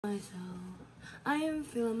Myself, I am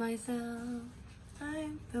feeling myself. I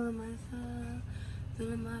am feeling myself.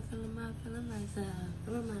 Feeling myself.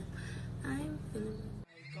 Feeling my. I am feeling.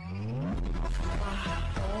 Oh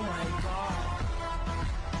my god.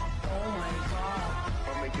 Oh my god.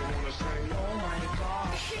 I'll make you wanna say, oh my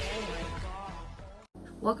god. Oh my god.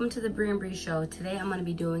 Welcome to the Bree and Bree Show. Today I'm gonna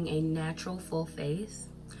be doing a natural full face.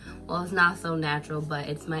 Well, it's not so natural, but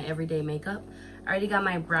it's my everyday makeup. I already got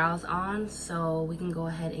my brows on, so we can go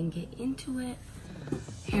ahead and get into it.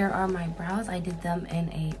 Here are my brows. I did them in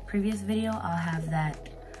a previous video. I'll have that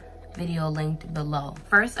video linked below.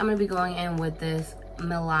 First, I'm gonna be going in with this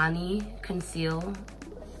Milani Conceal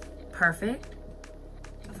Perfect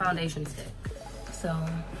foundation stick. So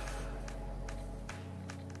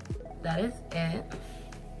that is it.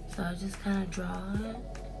 So I just kind of draw it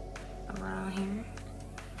around here.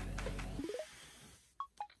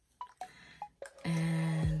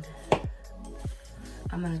 And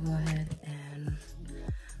I'm gonna go ahead and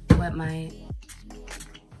wet my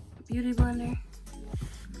beauty blender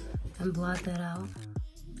and blot that out.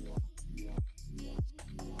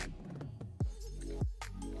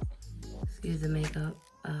 Excuse the makeup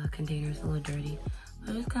container, it's a little dirty.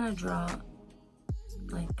 I just kind of draw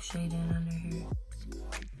like shade in under here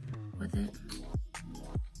with it.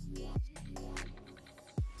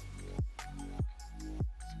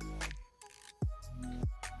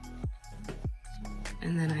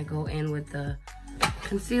 And then I go in with the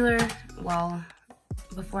concealer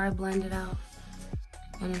before I blend it out.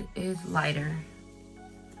 And it is lighter.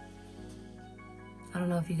 I don't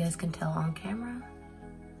know if you guys can tell on camera,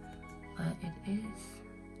 but it is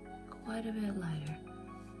quite a bit lighter.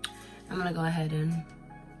 I'm gonna go ahead and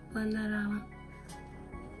blend that out.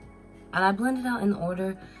 And I blend it out in the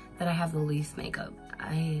order that I have the least makeup.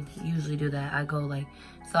 I usually do that. I go like,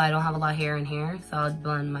 so I don't have a lot of hair in here, so I'll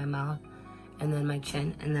blend my mouth and then my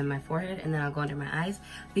chin and then my forehead, and then I'll go under my eyes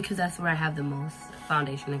because that's where I have the most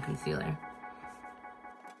foundation and concealer.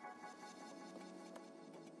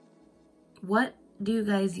 What do you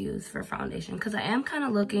guys use for foundation? Because I am kind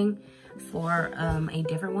of looking for a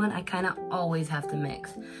different one. I kind of always have to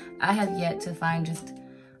mix. I have yet to find just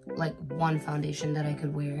like one foundation that I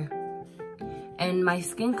could wear. And my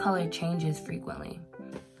skin color changes frequently.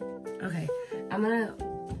 Okay, I'm gonna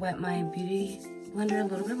wet my beauty blender a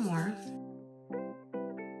little bit more.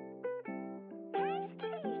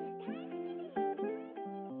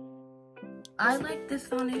 I like this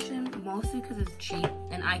foundation mostly because it's cheap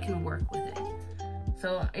and I can work with it.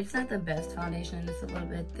 So it's not the best foundation, it's a little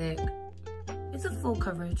bit thick. It's a full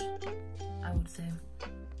coverage, I would say.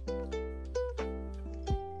 I'll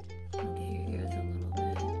get your ears a little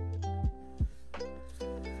bit.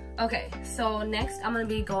 Okay, so next I'm gonna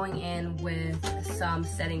be going in with some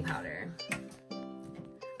setting powder.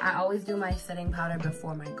 I always do my setting powder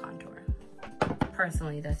before my contour.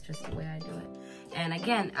 Personally, that's just the way I do it. And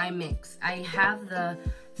again, I mix. I have the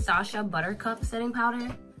Sasha Buttercup setting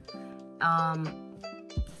powder.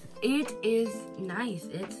 It is nice.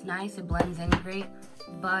 It's nice. It blends in great,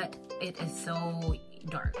 but it is so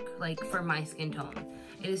dark, like for my skin tone.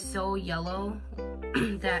 It is so yellow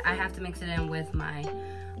that I have to mix it in with my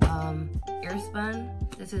ear spun.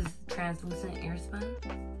 This is translucent ear spun.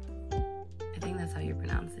 I think that's how you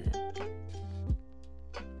pronounce it.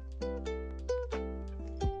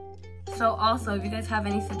 So also, if you guys have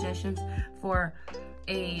any suggestions for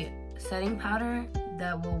a setting powder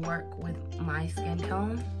that will work with my skin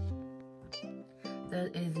tone,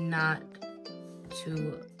 that is not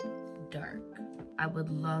too dark, I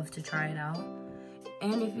would love to try it out.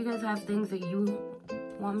 And if you guys have things that you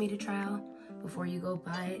want me to try out before you go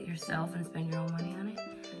buy it yourself and spend your own money on it,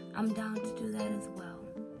 I'm down to do that as well.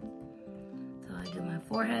 So I do my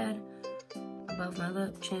forehead, above my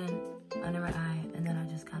lip, chin, under my eye, and then I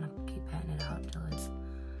just kind of keep patting it out till it's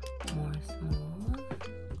more smooth.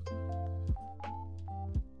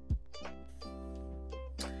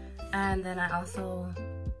 And then I also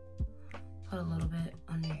put a little bit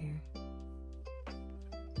under here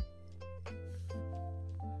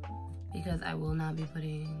because I will not be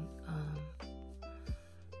putting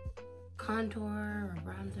contour or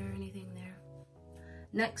bronzer or anything there.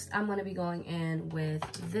 Next, I'm gonna be going in with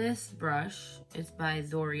this brush. It's by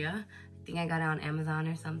Zoria. I think I got it on Amazon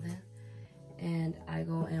or something. And I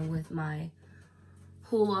go in with my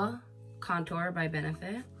Hoola Contour by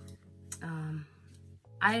Benefit.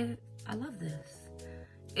 I love this.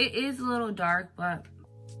 It is a little dark, but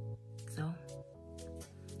so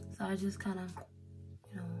I just kind of,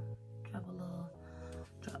 you know, drop it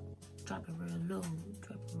real low,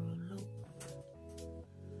 drop it real low.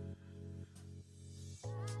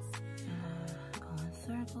 Go in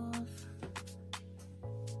circles.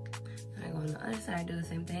 on the other side, I do the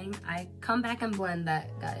same thing. I come back and blend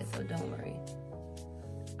that, guys, so don't worry.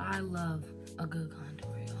 I love a good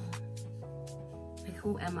contour, y'all. Like,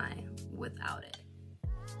 who am I without it?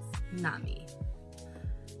 Not me.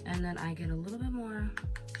 And then I get a little bit more,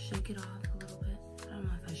 shake it off a little bit. I don't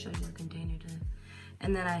know if I showed you the container to this.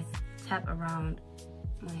 And then I tap around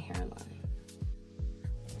my hairline.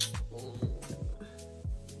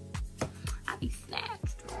 I be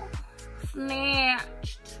snatched.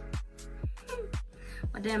 Snatched.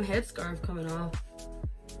 My damn headscarf coming off.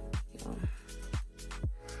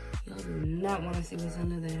 Y'all do not want to see what's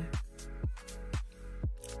under there.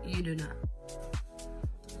 You do not.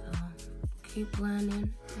 So keep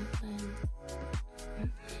blending and blending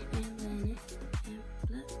and blending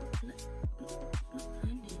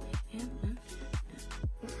and blending.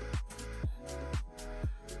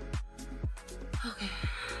 Okay,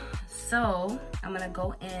 so I'm gonna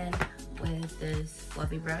go in with this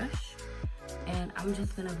fluffy brush, and I'm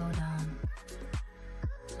just gonna go down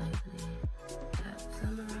lightly, tap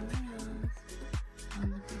some around my nose, on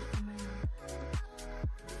the bridge of my nose,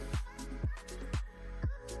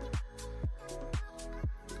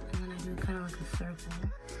 and then I do kind of like a circle,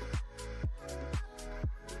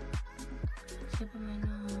 tip of my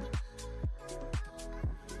nose,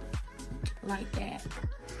 like that.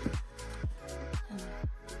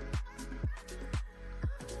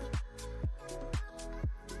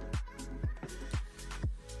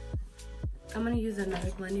 I'm gonna use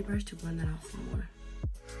another blending brush to blend that out some more.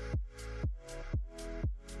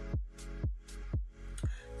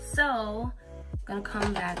 So, I'm gonna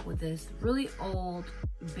come back with this really old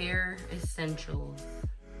Bare Essentials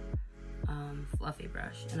fluffy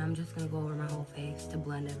brush, and I'm just gonna go over my whole face to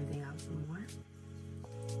blend everything out some more.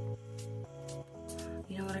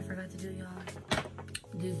 You know what I forgot to do, y'all?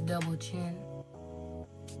 This double chin.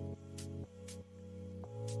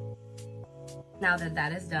 Now that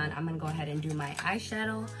that is done, I'm gonna go ahead and do my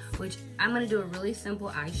eyeshadow, which I'm gonna do a really simple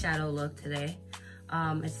eyeshadow look today.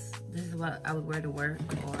 This is what I would wear to work,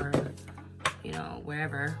 or you know,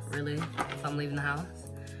 wherever really, if I'm leaving the house.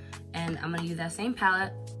 And I'm gonna use that same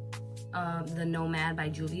palette, the Nomad by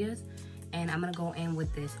Juvia's, and I'm gonna go in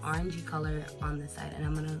with this orangey color on the side, and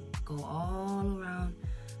I'm gonna go all around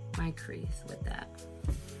my crease with that.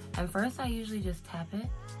 And first I usually just tap it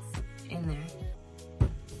in there,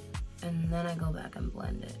 and then I go back and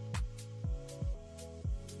blend it.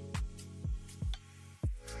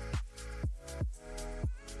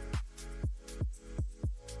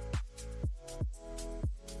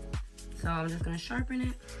 So I'm just gonna sharpen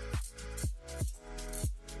it.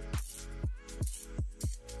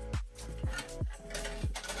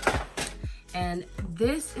 And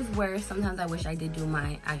this is where sometimes I wish I did do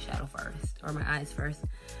my eyeshadow first, or my eyes first,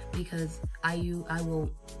 because I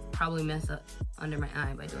will probably mess up under my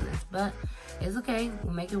eye by doing this, but it's okay,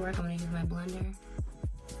 we'll make it work. I'm gonna use my blender,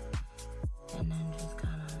 and then just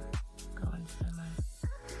kind of go into my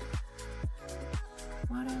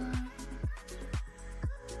waterline.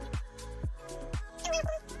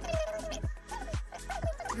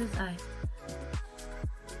 This eye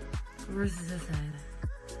versus this eye.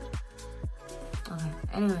 Okay,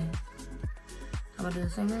 anyway, I'm gonna do the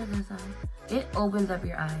same thing with this eye. It opens up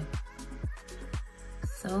your eye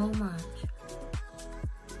so much.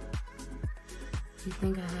 You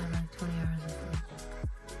think I had like 20 hours of sleep.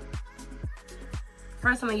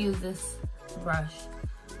 First, I'm gonna use this brush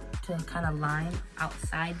to kind of line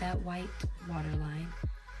outside that white waterline,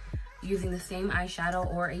 using the same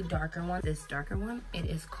eyeshadow or a darker one. This darker one, it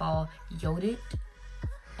is called Yodit,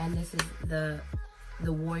 and this is the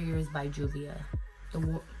Warriors by Juvia.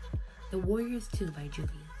 The Warriors 2 by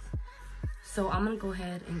Juvia's. So I'm gonna go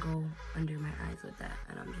ahead and go under my eyes with that,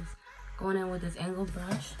 and I'm just going in with this angled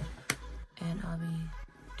brush, and I'll be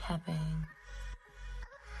tapping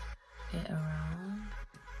it around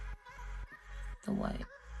the white,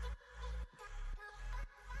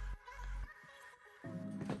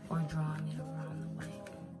 or drawing it around the white.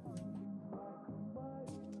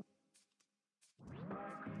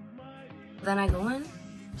 Then I go in,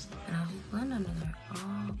 and I'll just blend under there,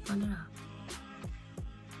 all blend it out.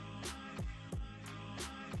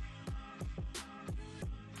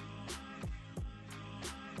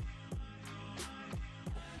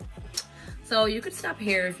 So you could stop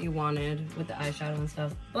here if you wanted with the eyeshadow and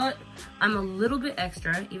stuff, but I'm a little bit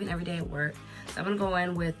extra, even every day at work. So I'm gonna go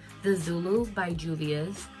in with the Zulu by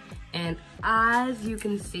Juvia's, and as you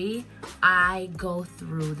can see, I go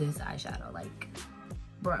through this eyeshadow like,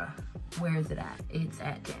 bruh, where is it at? It's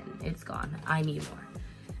at 10, it's gone, I need more.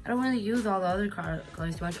 I don't really use all the other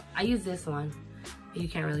colors too much. I use this one, but you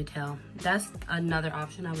can't really tell. That's another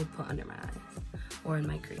option I would put under my eyes or in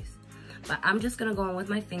my crease. But I'm just gonna go in with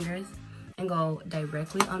my fingers and go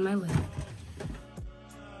directly on my lid.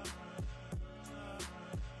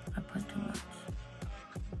 I put too much.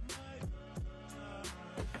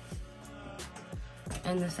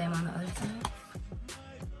 And the same on the other side.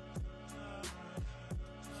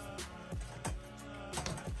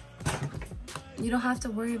 You don't have to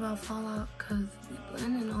worry about fallout because we're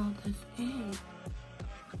blending all this in.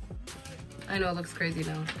 I know it looks crazy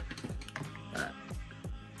now, but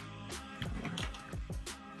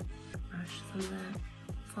brush some of that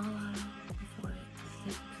fallout before it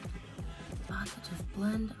sticks. About to just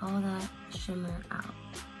blend all that shimmer out.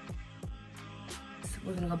 So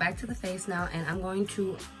we're gonna go back to the face now, and I'm going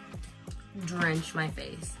to drench my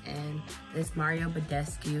face in this Mario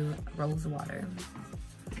Badescu rose water.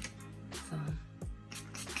 So.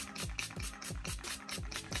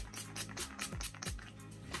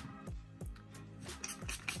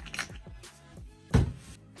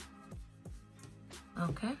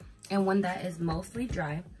 Okay, and when that is mostly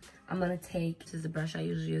dry, I'm gonna take, this is the brush I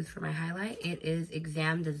usually use for my highlight. It is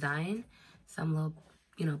Exam Design, some little,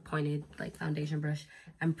 you know, pointed like foundation brush.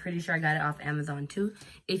 I'm pretty sure I got it off Amazon too.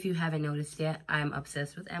 If you haven't noticed yet, I'm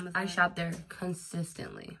obsessed with Amazon. I shop there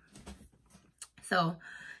consistently. So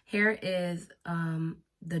here is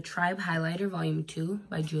the Tribe Highlighter Volume 2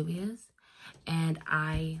 by Juvia's, and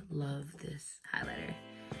I love this highlighter.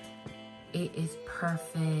 It is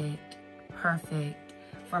perfect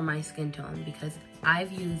for my skin tone because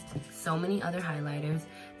I've used so many other highlighters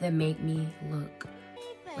that make me look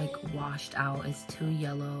like washed out. It's too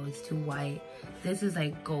yellow, it's too white. This is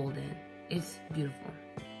like golden. It's beautiful,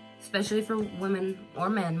 especially for women or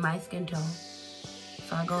men, my skin tone.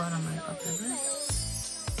 So I go in on my upper lip,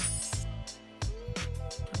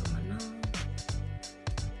 top of my nose,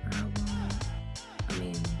 brow bone. I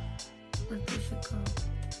mean, where this should go?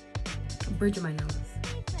 Bridge of my nose.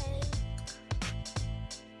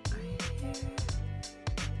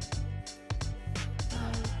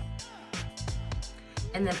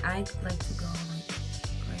 And then I like to go like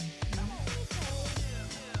right here.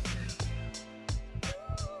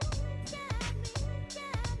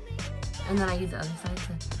 And then I use the other side to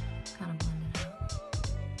kind of blend it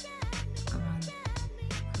out around the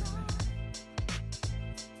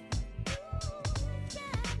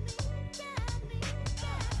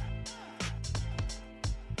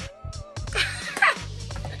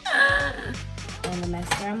And the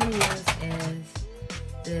mascara I'm gonna use is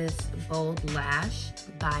this Bold Lash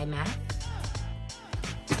by MAC.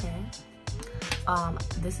 Okay.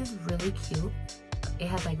 This is really cute. It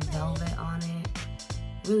has like velvet on it.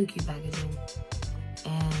 Really cute packaging.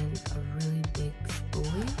 And a really big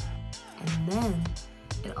spoolie. And then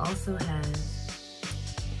it also has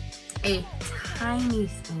a tiny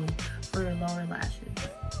spoolie for your lower lashes,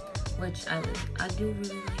 which I do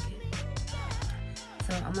really like it.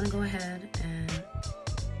 So I'm gonna go ahead and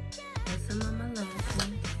put some on my lashes.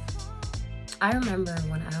 I remember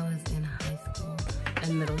when I was in high school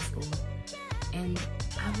and middle school, and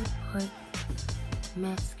I would put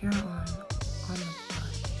mascara on the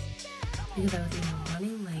bus because I was either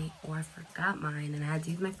running late or I forgot mine and I had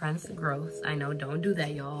to use my friend's. Gross. I know, don't do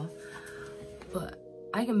that, y'all. But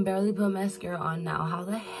I can barely put mascara on now. How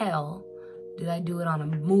the hell did I do it on a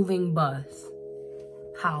moving bus?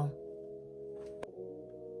 How?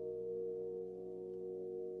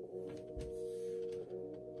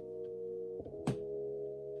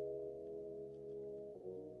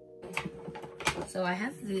 So I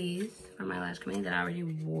have these from my lash company that I already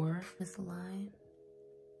wore. This line,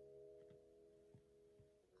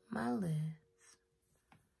 my lids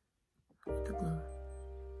with the glue.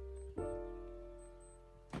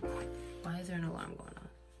 Why is there an alarm going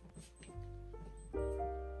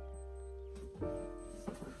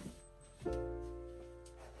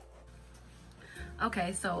on?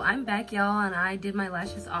 Okay, so I'm back, y'all, and I did my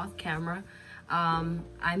lashes off camera.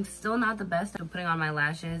 I'm still not the best at putting on my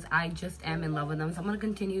lashes. I just am in love with them. So I'm going to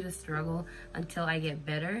continue to struggle until I get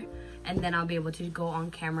better. And then I'll be able to go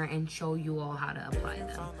on camera and show you all how to apply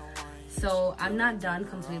them. So I'm not done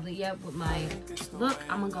completely yet with my look.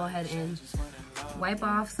 I'm going to go ahead and wipe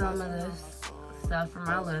off some of this stuff from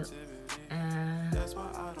my lip. And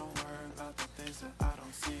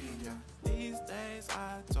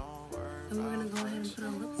we're going to go ahead and put a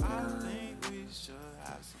lipstick on.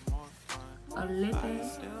 A lippy.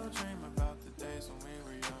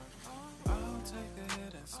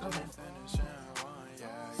 Okay.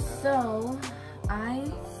 So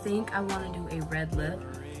I think I want to do a red lip.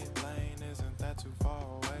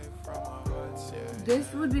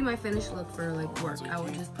 This would be my finished look for like work. I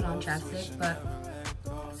would just put on chapstick, but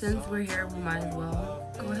since we're here, we might as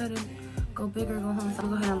well go Go big or go home. So I'm gonna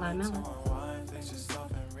go ahead and line my lips.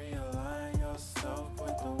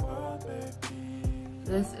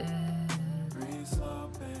 This is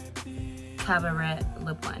Cabaret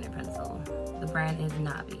lip liner pencil. The brand is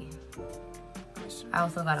Navi. I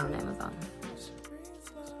also got it on Amazon.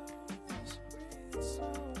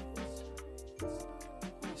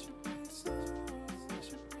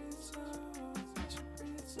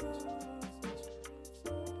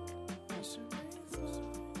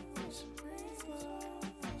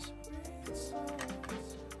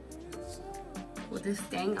 With this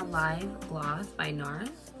Staying Alive gloss by NARS,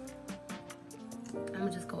 I'm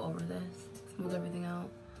gonna just go over this, smooth everything out,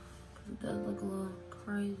 because it does look a little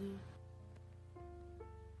crazy.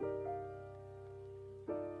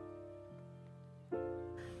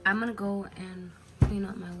 I'm gonna go and clean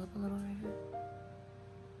up my lip a little right here.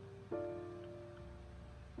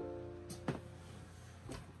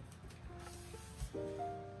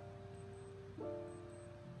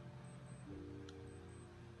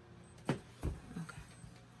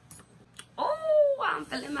 I'm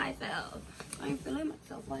feeling myself. I'm feeling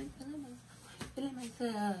myself. I'm feeling myself. I'm feeling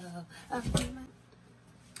myself. I'm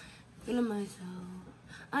feeling myself.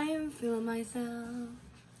 I am feeling myself.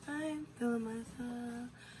 I'm feeling myself.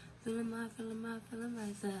 Feeling myself.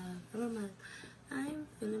 I'm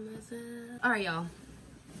feeling myself. Alright, y'all.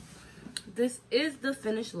 This is the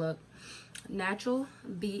finished look. Natural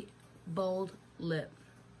Beat Bold Lip.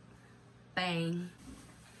 Bang.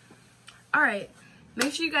 Alright.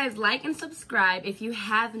 Make sure you guys like and subscribe. If you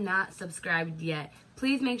have not subscribed yet,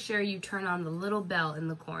 please make sure you turn on the little bell in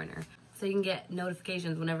the corner so you can get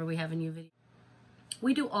notifications whenever we have a new video.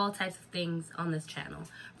 We do all types of things on this channel,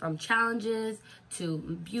 from challenges to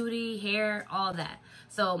beauty, hair, all that.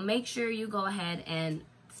 So make sure you go ahead and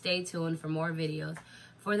stay tuned for more videos.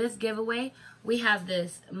 For this giveaway, we have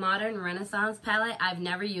this Modern Renaissance palette. I've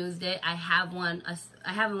never used it. I have one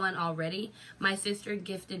already. My sister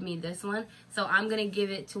gifted me this one, so I'm gonna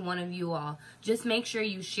give it to one of you all. Just make sure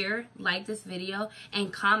you share, like this video,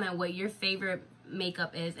 and comment what your favorite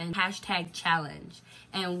makeup is and hashtag challenge,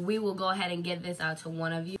 and we will go ahead and get this out to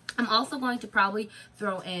one of you. I'm also going to probably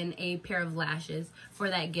throw in a pair of lashes for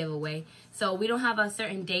that giveaway. So we don't have a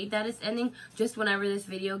certain date that it's ending, just whenever this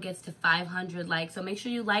video gets to 500 likes. So make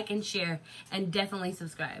sure you like and share and definitely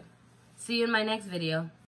subscribe. See you in my next video.